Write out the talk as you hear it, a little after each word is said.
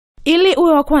Ili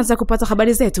uwe wa kwanza kupata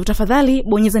habari zetu, tafadhali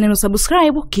bonyeza neno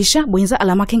subscribe kisha bonyeza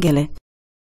alama kengele.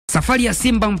 Safari ya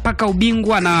Simba mpaka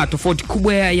ubingwa na tofauti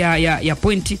kubwa ya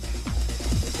pointi.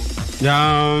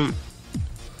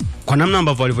 Kwa namna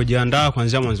ambavyo walivyojiandaa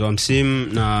kuanzia mwanzo wa msimu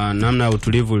na namna ya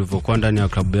utulivu ulivyokuwa ndani ya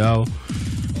klabu yao,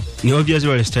 ni obvious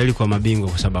walistahili kwa mabingwa,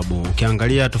 kwa sababu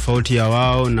ukiangalia tofauti ya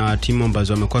wao na timu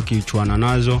ambazo wamekuwa kichuana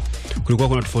nazo, kulikuwa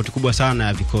kuna tofauti kubwa sana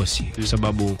ya vikosi. Kwa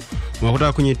sababu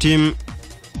unakuta kwenye timu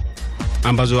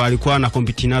ambazo alikuwa na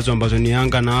compete nazo ambazo ni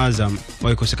Yanga na Azam,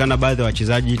 walikosekana baadhi ya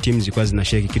wachezaji, timu zilikuwa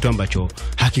zinasheki, kitu ambacho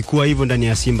hakikuwa hivyo ndani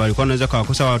ya Simba. Walikuwa wanaweza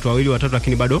kuwakosa watu wawili watatu,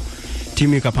 lakini bado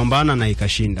timu ikapambana na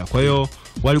ikashinda. Kwa hiyo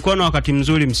walikuwa na wakati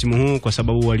mzuri msimu huu, kwa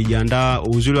sababu walijiandaa.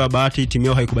 Uzuri wa bahati, timu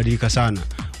yao haikubadilika sana.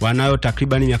 Wanayo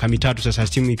takriban miaka 3 sasa,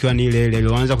 timu ikiwa ni ile ile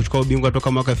ilianza kuchukua ubingwa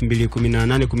toka mwaka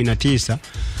 2018 19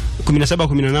 17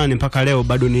 18 mpaka leo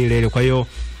bado ni ile ile. Kwa hiyo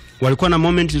walikuwa na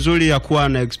moment nzuri ya kuwa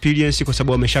na experience, kwa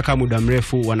sababu wameshakaa muda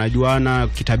mrefu, wanajuana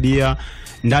kitabia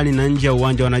ndani na nje ya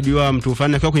uwanja, wanajua mtu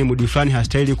fulani akiwa kwenye mudi fulani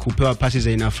hastahili kupewa pasi za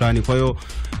aina fulani. Kwa hiyo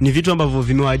ni vitu ambavyo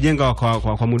vimewajenga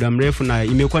kwa muda mrefu, na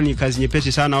imekuwa ni kazi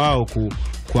nyepesi sana wao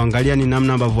kuangalia ni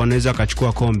namna ambavyo wanaweza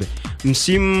kuchukua kombe.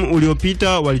 Msimu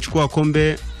uliopita walichukua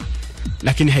kombe,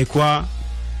 lakini haikuwa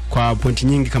kwa pointi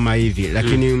nyingi kama hivi,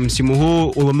 lakini msimu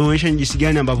huu wameonyesha jinsi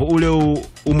gani ambavyo ule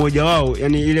umoja wao,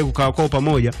 yani ile kukaa kwa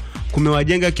pamoja,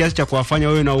 kumewajenga kiasi cha kuwafanya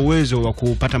wawe na uwezo wa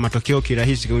kupata matokeo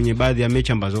kirahisi kwenye baadhi ya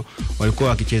mechi ambazo walikuwa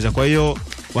wakicheza. Kwa hiyo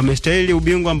wamestahili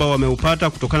ubingwa ambao wameupata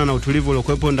kutokana na utulivu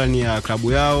uliokuwepo ndani ya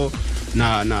klabu yao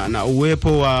na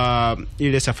uwepo wa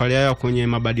ile safari yao kwenye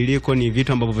mabadiliko. Ni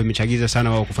vitu ambavyo vimechagiza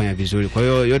sana wao kufanya vizuri. Kwa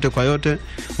hiyo yote kwa yote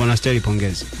wanastahili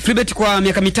pongezi. Freebet, kwa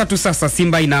miaka 3 sasa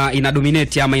Simba ina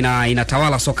dominate ama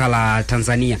inatawala soka la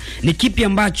Tanzania. Ni kipi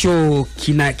ambacho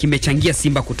kimechangia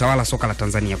Simba kutawala soka la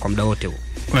Tanzania kwa muda wote huu?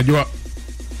 Unajua,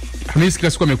 Hamisi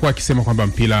kila siku amekuwa akisema kwamba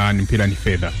mpira ni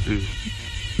fedha.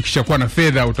 Ukishakuwa na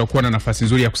fedha utakuwa na nafasi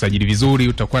nzuri ya kusajili vizuri,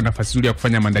 utakuwa na nafasi nzuri ya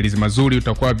kufanya maandalizi mazuri,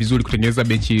 utakuwa vizuri kutengeneza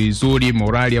benchi nzuri,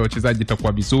 morali ya wachezaji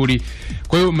itakuwa vizuri.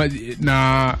 Kwa hiyo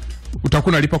na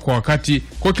utakuwa unalipa kwa wakati,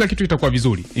 kwa kila kitu kitakuwa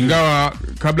vizuri. Ingawa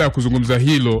kabla ya kuzungumza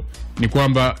hilo ni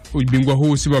kwamba ubingwa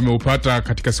huu Simba ameupata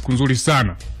katika siku nzuri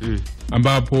sana,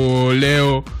 ambapo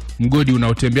leo mgodi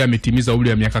unaotembea ametimiza umri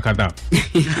wa miaka kadhaa.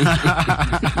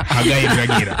 Hagai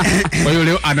Ngagira. Kwa hiyo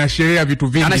leo anasherea vitu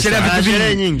vingi.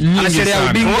 Anasherea nyingi. Anasherea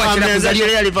ubingwa,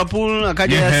 anasherea Liverpool,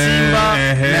 akaja ya Simba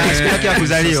na siku yake ya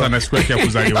kuzaliwa. Sana siku yake ya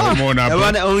kuzaliwa. Umeona hapo.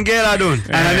 Bwana hongera Don.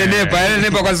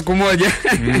 Ananenepa kwa siku moja.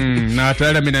 Na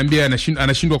tayari ameniambia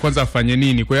anashindwa kwanza afanye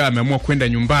nini. Kwa hiyo ameamua kwenda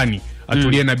nyumbani,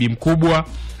 atulie na bi mkubwa,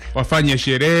 wafanye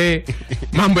sherehe,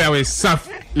 mambo yawe safi.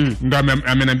 Ndio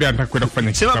ameniambia anataka kwenda kufanya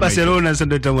kitu. Sema Barcelona sasa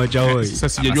ndio itamwacha hoi. Sasa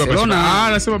sijajua Barcelona.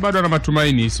 Anasema bado ana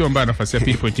matumaini, sio mbaya, nafasi ya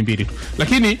 2.2 tu.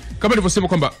 Lakini kama nilivyosema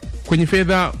kwamba kwenye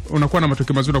fedha unakuwa na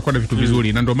matokeo mazuri, unakuwa na vitu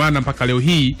vizuri, na ndio maana mpaka leo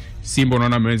hii Simba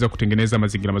unaona ameweza kutengeneza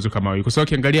mazingira mazuri kama hayo. Kwa sababu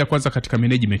ukiangalia kwanza katika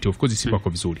management, of course Simba wako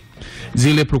vizuri.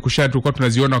 Zile prokushati tulikuwa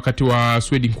tunaziona wakati wa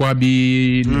Sweden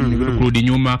Kwabi kurudi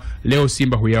nyuma, leo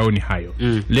Simba huyaoni hayo.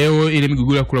 Leo ile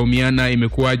migogoro ya kulaumiana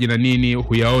imekuwaje na nini,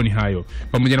 huyaoni hayo.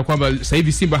 Pamoja na kwamba sasa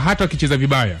hivi Simba hata wakicheza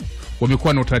vibaya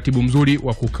wamekuwa na utaratibu mzuri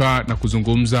wa kukaa na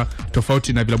kuzungumza,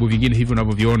 tofauti na vilabu vingine hivyo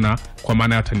unavyoviona, kwa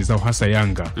maana ya tani zao hasa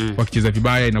Yanga. Wakicheza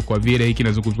vibaya inakuwa vile hiki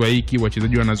nazunguzwa hiki,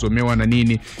 wachezaji wanazomewa na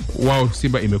nini. Wao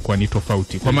Simba imekuwa ni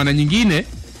tofauti. Kwa maana nyingine,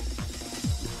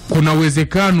 kuna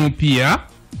uwezekano pia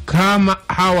kama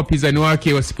hawa wapinzani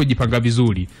wake wasipojipanga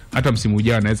vizuri, hata msimu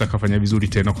ujao anaweza kufanya vizuri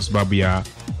tena, kwa sababu ya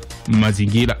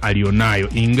mazingira alionayo.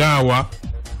 Ingawa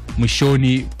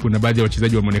mwishoni kuna baadhi ya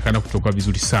wachezaji wameonekana kutoka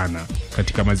vizuri sana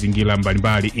katika mazingira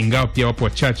mbalimbali, ingawa pia wapo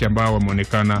wachache ambao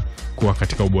wameonekana kuwa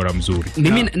katika ubora mzuri.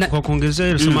 Kwa kuongezea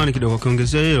hilo, samani kidogo, kwa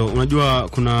kuongezea hilo, unajua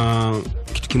kuna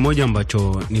kitu kimoja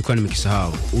ambacho nilikuwa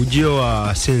nimekisahau. Ujio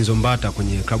wa Senzo Mbata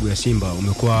kwenye klabu ya Simba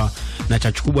umekuwa na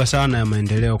chachu kubwa sana ya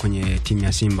maendeleo kwenye timu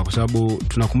ya Simba, kwa sababu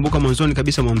tunakumbuka mwanzoni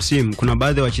kabisa mwa msimu kuna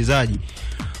baadhi ya wachezaji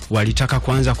walitaka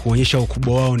kuanza kuonyesha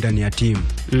ukubwa wao ndani ya timu.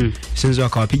 Senzo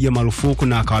akawapiga marufuku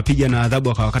na akawapiga na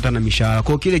adhabu, akawakata na mishahara.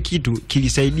 Kwa kile kitu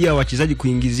kilisaidia wachezaji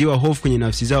kuingiziwa hofu kwenye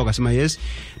nafsi zao, wakasema yes,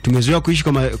 tumezoea kuishi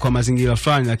kwa mazingira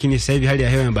fulani, lakini sasa hivi hali ya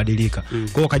hewa imebadilika. Kwa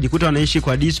hiyo wakajikuta wanaishi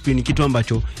kwa discipline, kitu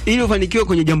ambacho ili ufanikiwe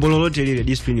kwenye jambo lolote lile,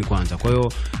 discipline kwanza. Kwa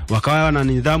hiyo wakawa na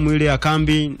nidhamu ile ya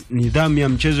kambi, nidhamu ya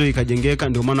mchezo ikajengeka,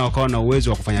 ndio maana wakawa na uwezo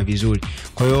wa kufanya vizuri.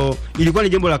 Kwa hiyo ilikuwa ni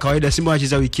jambo la kawaida Simba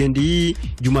wacheza weekend hii,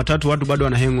 Jumatatu watu bado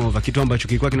wana hangover, kitu ambacho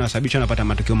kilikuwa kinawasababisha wanapata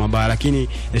matokeo mabaya. Lakini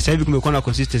sasa hivi kumekuwa na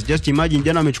consistency. Just imagine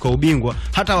jana wamechukua ubingwa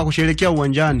hata wakusherehekea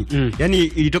uwanjani. Yani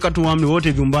ilitoka tu amri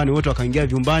wote vyumbani, wote wakaingia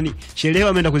vyumbani, sherehe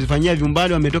wameenda kuzifanyia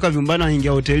vyumbani, wametoka vyumbani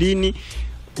wanaingia hotelini,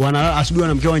 asubuhi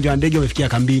wanamkia uwanja wa ndege wamefikia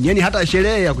kambini. Yani hata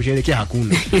sherehe ya kusherehekea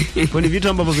hakuna. Kwa ni vitu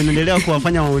ambavyo vinaendelea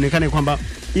kuwafanya waonekane kwamba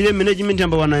ile management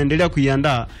ambayo wanaendelea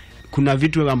kuiandaa, kuna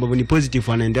vitu ambavyo ni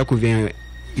positive wanaendelea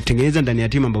itengeneza ndani ya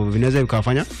timu ambavyo vinaweza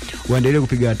vikawafanya waendelee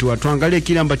kupiga hatua. Tuangalie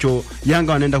kile ambacho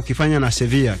Yanga wanaenda kukifanya na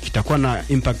Sevilla kitakuwa na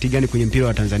impact gani kwenye mpira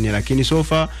wa Tanzania, lakini so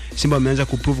far Simba wameanza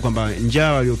kuprove kwamba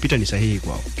njia waliopita ni sahihi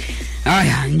kwao.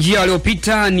 Haya, njia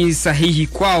waliopita ni sahihi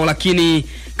kwao, lakini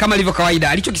kama ilivyo kawaida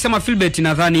alichokisema Philbert,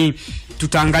 nadhani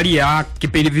tutaangalia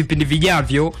vipindi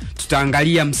vijavyo,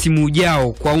 tutaangalia msimu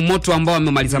ujao kwa umoto ambao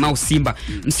wamemaliza nao Simba.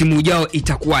 Msimu ujao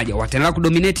itakuwaje? Wataendelea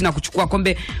kudominate na kuchukua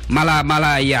kombe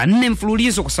mara ya 4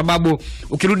 mfululizo? Kwa sababu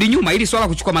ukirudi nyuma ili swala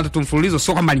kuchukua mara 3 mfululizo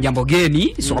sio kama ni jambo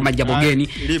geni,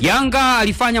 Yanga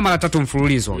alifanya mara 3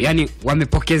 mfululizo. Yani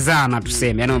wamepokezana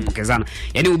tuseme, yani wamepokezana.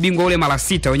 Yani ubingwa ule mara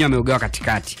 6 wenyewe wameugawa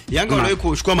katikati. Yanga waliwahi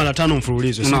kuchukua mara 5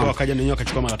 mfululizo, Simba wakaja na wenyewe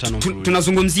wakachukua mara 5 mfululizo.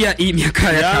 Tunazungumzia hii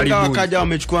miaka ya karibuni. Yanga wakaja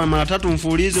wamechukua mara 3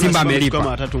 mfululizo, Simba amelipa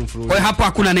mara 3 mfululizo. Kwa hiyo hapo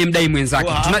hakuna anayemdai mwenzake.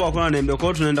 Hapo hakuna anayemdai. Kwa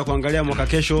hiyo tunaenda kuangalia mwaka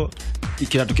kesho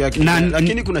ikitatokea kitu.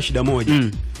 Lakini kuna shida moja.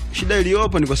 Shida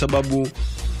iliyopo ni kwa sababu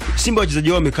Simba wachezaji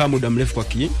wao wamekaa muda mrefu kwa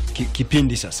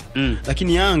kipindi sasa.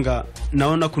 Lakini Yanga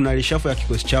naona kuna reshuffle ya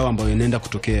kikosi chao ambayo inaenda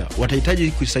kutokea.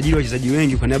 Watahitaji kusajili wachezaji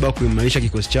wengi kwa niaba ya kuimarisha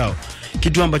kikosi chao.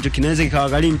 Kitu ambacho kinaweza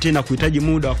kikawagharimu tena kuhitaji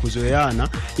muda wa kuzoeana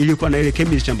ili kuwa na ile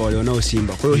chemistry ambayo walionao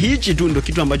Simba. Kwa hiyo hichi tu ndio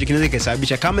kitu ambacho kinaweza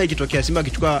kusababisha kama ikitokea Simba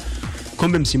kichukua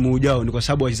kombe msimu ujao, ni kwa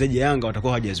sababu wachezaji Yanga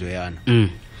watakuwa hawajazoeana.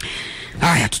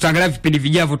 Haya, tutaangalia vipindi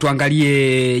vijavyo,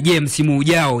 tuangalie je, msimu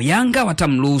ujao Yanga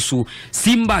watamruhusu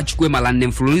Simba achukue mara 4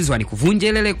 mfululizo, ni kuvunja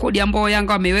ile rekodi ambayo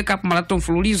Yanga wameiweka hapo mara 3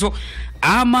 mfululizo,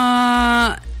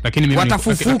 ama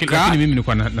watafufuka? Lakini mimi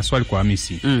nilikuwa na swali kwa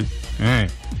Hamisi.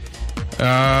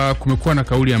 Kumekuwa na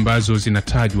kauli ambazo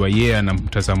zinatajwa na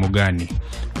mtazamo gani,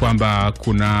 kwamba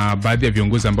kuna baadhi ya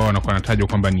viongozi ambao wanakuwa wanatajwa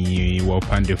kwamba ni wa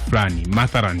upande fulani.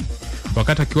 Mathalan,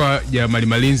 wakati akiwa Jamali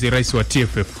Malinzi rais wa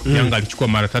TFF, Yanga alichukua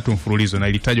mara 3 mfululizo na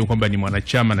ilitajwa kwamba ni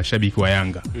mwanachama na shabiki wa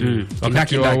Yanga.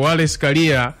 Wakati wa Wallace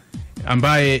Karia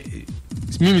ambaye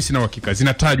mimi sina uhakika,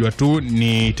 zinatajwa tu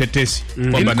ni tetesi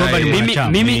kwamba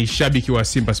ni shabiki wa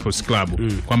Simba Sports Club,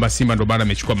 kwamba Simba ndo bado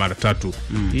amechukua mara 3.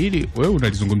 Hili wewe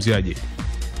unalizungumziaje?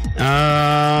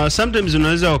 Sometimes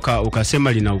unaweza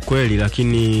ukasema lina ukweli,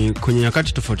 lakini kwenye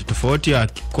nyakati tofauti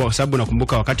kwa sababu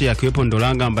nakumbuka wakati akiwepo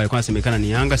Ndolanga ambaye alikuwa anasemekana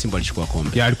ni Yanga, Simba alichukua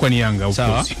kombe. Alikuwa ni Yanga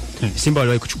huko. Simba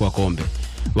aliwahi kuchukua kombe.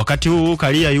 Wakati huu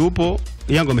Karia yupo,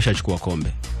 Yanga ameshachukua kombe.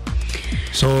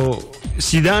 So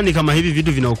sidhani kama hivi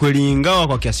vitu vina ukweli, ingawa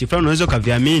kwa kiasi fulani unaweza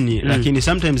kuviamini, lakini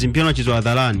sometimes mpira unachezwa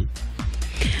hadharani.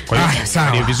 Kwa hiyo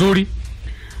sawa, ni vizuri.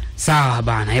 Sawa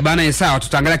bana. Sawa,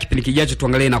 tutaangalia kipindi kijacho,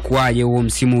 tuangalie na kuaje huo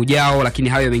msimu ujao, lakini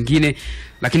hayo mengine,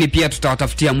 lakini pia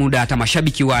tutawatafutia muda hata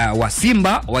mashabiki wa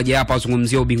Simba waje hapa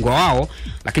wazungumzie ubingwa wao,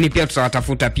 lakini pia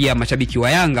tutawatafuta pia mashabiki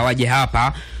wa Yanga waje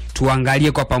hapa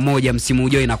tuangalie kwa pamoja msimu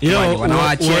ujao inakuwaje.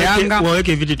 Wanawaachia Yanga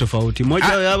waweke viti tofauti, moja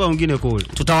hapa mwingine kule.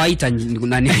 Tutawaita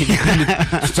nani?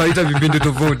 Tutawaita vipindi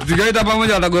tofauti. Tukiwaita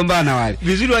pamoja watagombana wale.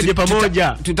 Vizuri waje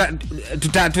pamoja.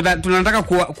 Tunataka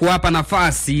kuwapa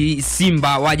nafasi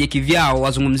Simba waje kivyao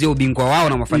wazungumzie ubingwa wao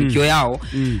na mafanikio yao,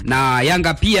 na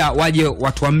Yanga pia waje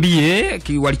watuambie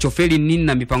walichofeli nini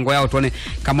na mipango yao, tuone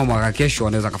kama mwaka kesho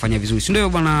wanaweza kufanya vizuri. Si ndio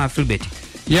bwana Philbert?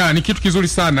 Ni kitu kizuri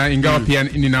sana, ingawa pia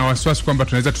nina wasiwasi kwamba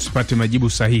tunaweza tusipate majibu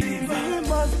sahihi.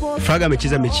 Fraga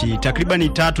amecheza mechi takriban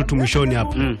 3 tu mwishoni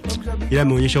hapo. Ila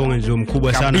ameonyesha uwezo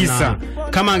mkubwa sana, na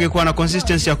kama angekuwa na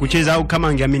consistency ya kucheza au kama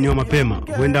angeaminiwa mapema,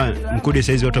 huenda Mkude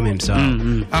saizi watu wamemsahau.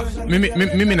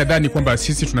 Mimi nadhani kwamba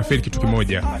sisi tunafeli kitu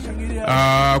kimoja.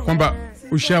 Kwamba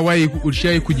ushawahi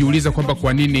kujiuliza kwamba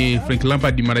kwa nini Frank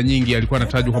Lampard mara nyingi alikuwa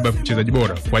anatajwa kwamba mchezaji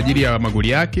bora kwa ajili ya magoli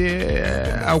yake,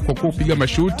 au kwa kupiga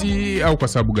mashuti, au kwa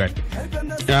sababu gani?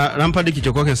 Lampard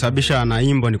kichokuwa kinasababisha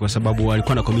anaimbwa ni kwa sababu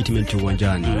alikuwa na commitment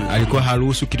uwanjani. Alikuwa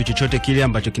haruhusu kitu chochote kile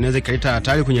ambacho kinaweza kuleta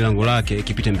hatari kwenye lango lake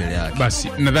kipite mbele yake. Basi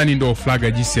nadhani ndio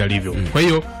Fraga jinsi alivyo. Kwa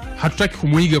hiyo hatutaki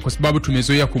kumuiga kwa sababu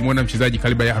tumezoea kumuona mchezaji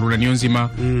kaliba ya Haruna Niyonzima,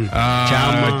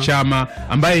 Chama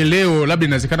ambaye leo labda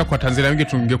inawezekana kwa Tanzania wengi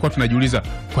tungekuwa tunajiuliza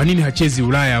kwa nini hachezi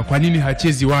Ulaya, kwa nini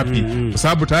hachezi wapi? Kwa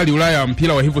sababu tayari Ulaya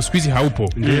mpira wa hivyo siku hizi haupo.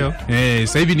 Ndio.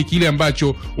 Sasa hivi ni kile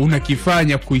ambacho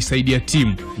unakifanya kuisaidia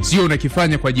timu, sio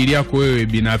unakifanya kwa ajili yako wewe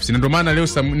binafsi. Na ndio maana leo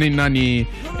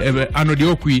Anarudi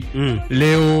Okwi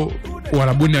leo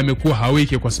Warabuni amekuwa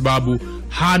hawiki kwa sababu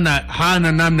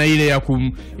hana namna ile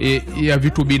ya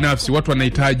vitu binafsi. Watu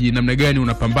wanahitaji namna gani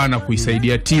unapambana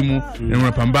kuisaidia timu na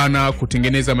unapambana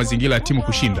kutengeneza mazingira ya timu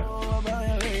kushinda.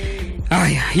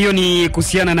 Haya, hiyo ni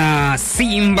kuhusiana na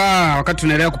Simba. Wakati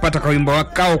tunaendelea kupata kawimbo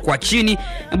wakao kwa chini,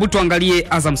 hebu tuangalie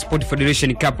Azam Sport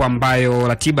Federation Cup ambayo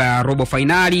ratiba ya robo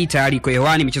finali tayari iko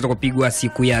hewani. Michezo kupigwa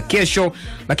siku ya kesho,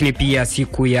 lakini pia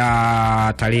siku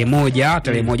ya tarehe moja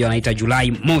wanaita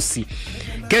Julai mosi.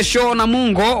 Kesho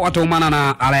Namungo wataumana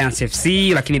na Alliance FC,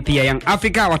 lakini pia Young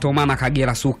Africa wataumana na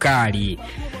Kagera Sukari.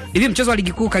 Hivi mchezo wa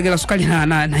ligi kuu Kagera Sukari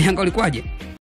na Yanga ulikuwaje?